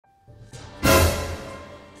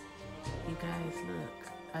guys,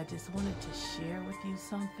 look, I just wanted to share with you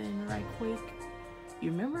something right quick. You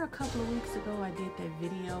remember a couple of weeks ago I did that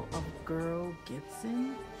video of Girl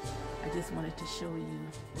Gibson? I just wanted to show you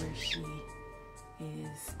where she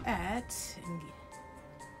is at, and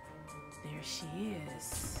there she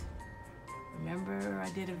is. Remember I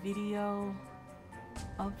did a video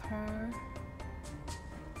of her?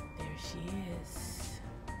 There she is.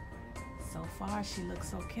 So far she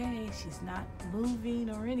looks okay. She's not moving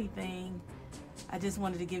or anything. I just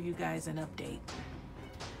wanted to give you guys an update.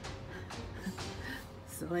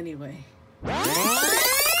 So anyway, here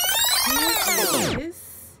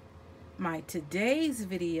is my today's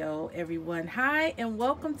video, everyone. Hi and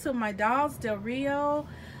welcome to my dolls DelRio.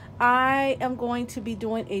 I am going to be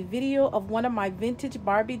doing a video of one of my vintage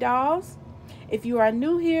Barbie dolls. If you are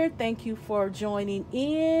new here, thank you for joining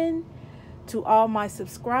in. To all my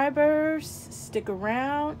subscribers, stick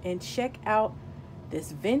around and check out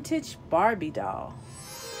this vintage Barbie doll.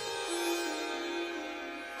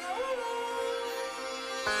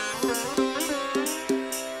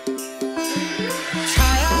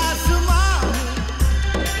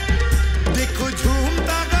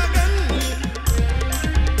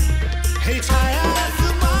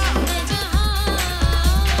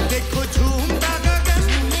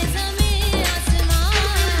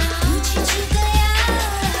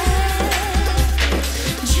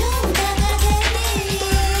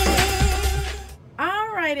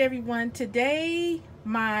 Everyone, today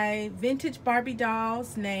my vintage Barbie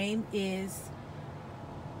doll's name is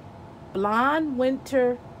Blonde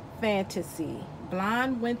Winter Fantasy.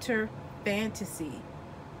 Blonde Winter Fantasy.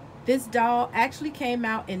 This doll actually came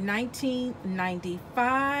out in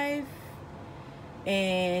 1995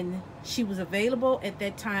 and she was available at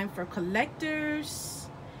that time for collectors.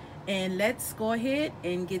 And let's go ahead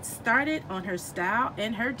and get started on her style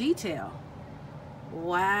and her detail.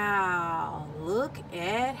 Wow, look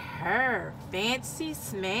at her. Fancy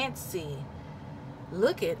smancy.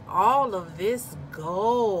 Look at all of this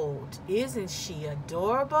gold. Isn't she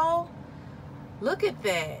adorable? Look at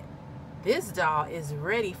that. This doll is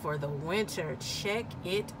ready for the winter. Check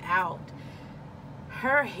it out.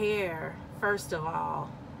 Her hair, first of all,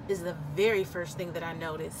 is the very first thing that I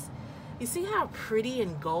noticed. You see how pretty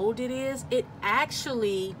and gold it is? It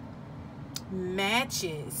actually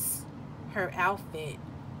matches her outfit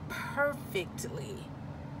perfectly.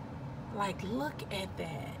 Like, look at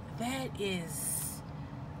that. That is,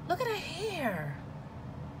 look at her hair.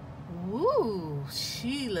 Woo,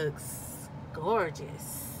 she looks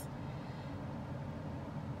gorgeous.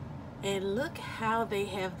 And look how they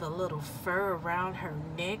have the little fur around her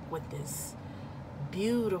neck with this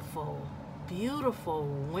beautiful, beautiful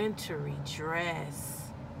wintry dress.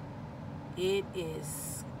 It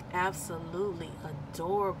is absolutely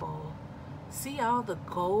adorable. See all the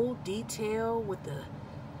gold detail with the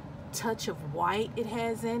touch of white it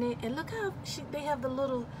has in it, and look how they have the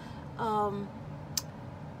little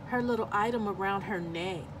her little item around her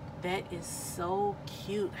neck. That is so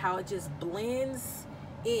cute how it just blends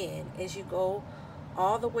in as you go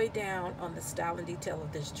all the way down on the style and detail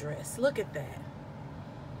of this dress. Look at that.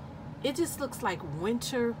 It just looks like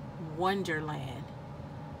winter wonderland.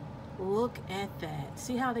 Look at that.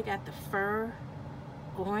 See how they got the fur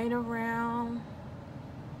going around?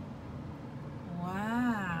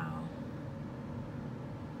 Wow.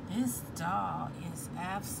 This doll is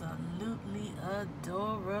absolutely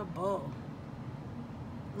adorable.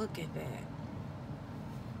 Look at that.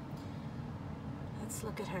 Let's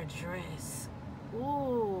look at her dress.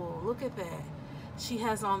 Ooh, look at that. She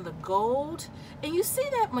has on the gold. And you see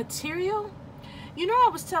that material? You know, I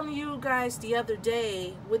was telling you guys the other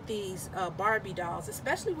day with these Barbie dolls,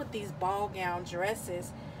 especially with these ball gown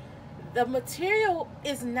dresses, the material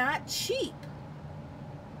is not cheap.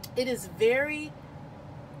 It is very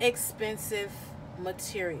expensive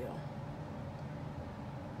material.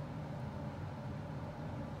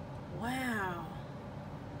 Wow.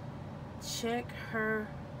 Check her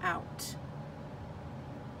out.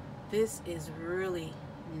 This is really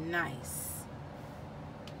nice.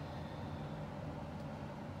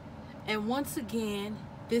 And once again,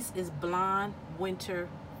 this is Blonde Winter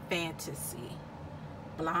Fantasy.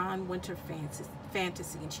 Blonde Winter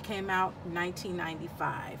Fantasy. And she came out in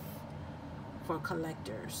 1995 for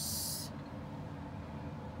collectors.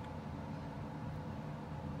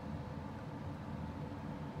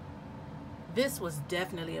 This was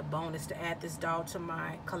definitely a bonus to add this doll to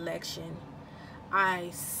my collection. I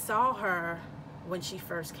saw her when she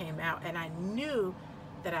first came out and I knew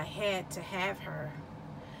that I had to have her.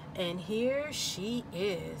 And here she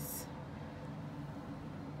is.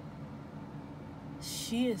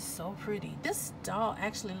 She is so pretty. This doll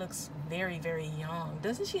actually looks very, very young.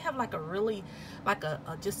 Doesn't she have like a really, like a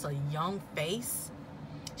just a young face?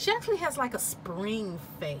 She actually has like a spring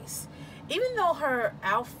face. Even though her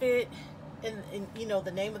outfit and you know,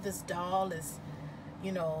 the name of this doll is,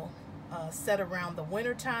 you know, set around the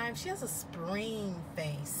winter time, she has a spring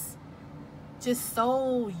face. Just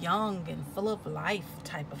so young and full of life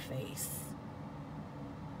type of face.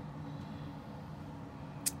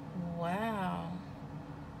 Wow.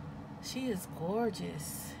 She is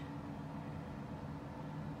gorgeous.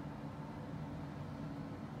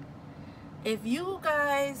 If you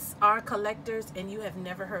guys are collectors and you have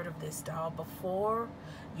never heard of this doll before,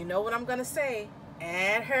 you know what I'm gonna say.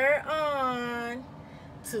 Add her on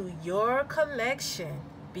to your collection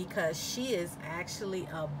because she is actually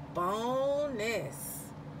a bonus.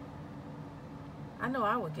 I know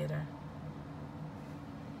I would get her.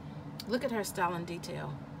 Look at her style and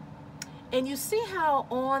detail. And you see how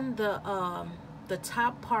on the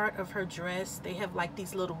top part of her dress, they have like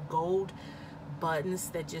these little gold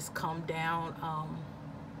buttons that just come down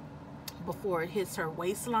before it hits her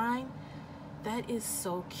waistline. That is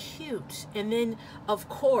so cute. And then of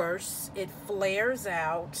course it flares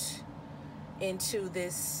out into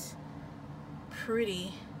this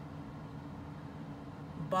pretty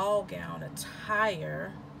ball gown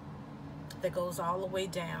attire that goes all the way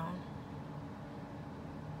down.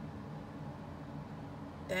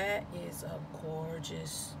 That is a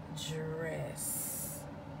gorgeous dress.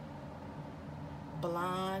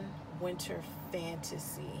 Blonde Winter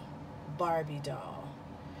Fantasy Barbie doll.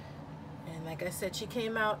 And like I said, she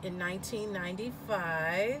came out in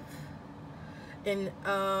 1995. And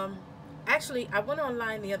actually, I went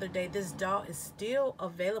online the other day. This doll is still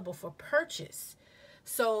available for purchase.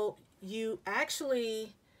 So you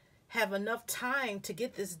actually have enough time to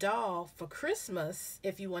get this doll for Christmas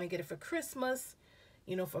if you want to get it for Christmas,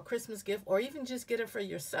 you know, for a Christmas gift, or even just get it for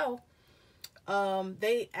yourself.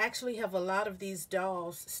 They actually have a lot of these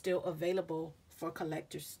dolls still available for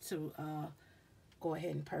collectors to go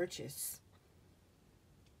ahead and purchase.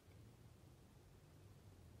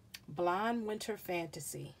 Blonde Winter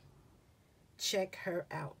Fantasy. Check her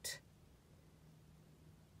out.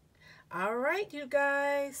 All right, you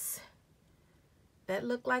guys. That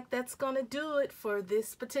looked like that's gonna do it for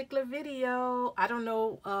this particular video. I don't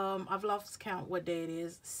know, I've lost count what day it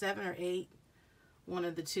is, 7 or 8, one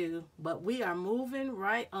of the two. But we are moving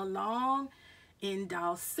right along in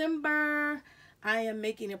December. I am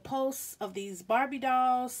making a post of these Barbie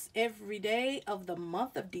dolls every day of the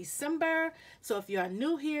month of December. So if you are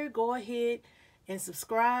new here, go ahead and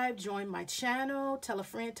subscribe, join my channel, tell a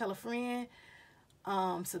friend,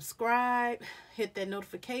 subscribe, hit that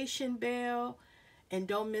notification bell, and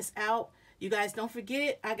don't miss out. You guys, don't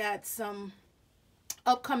forget, I got some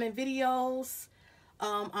upcoming videos.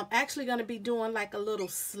 I'm actually going to be doing like a little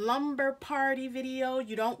slumber party video.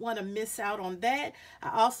 You don't want to miss out on that.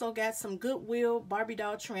 I also got some Goodwill Barbie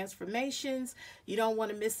doll transformations. You don't want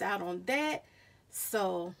to miss out on that.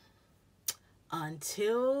 So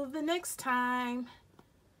until the next time,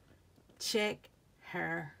 check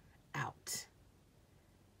her out.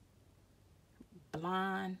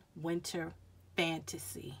 Blonde Winter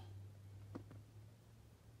Fantasy.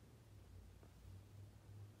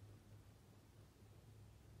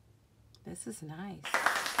 This is nice.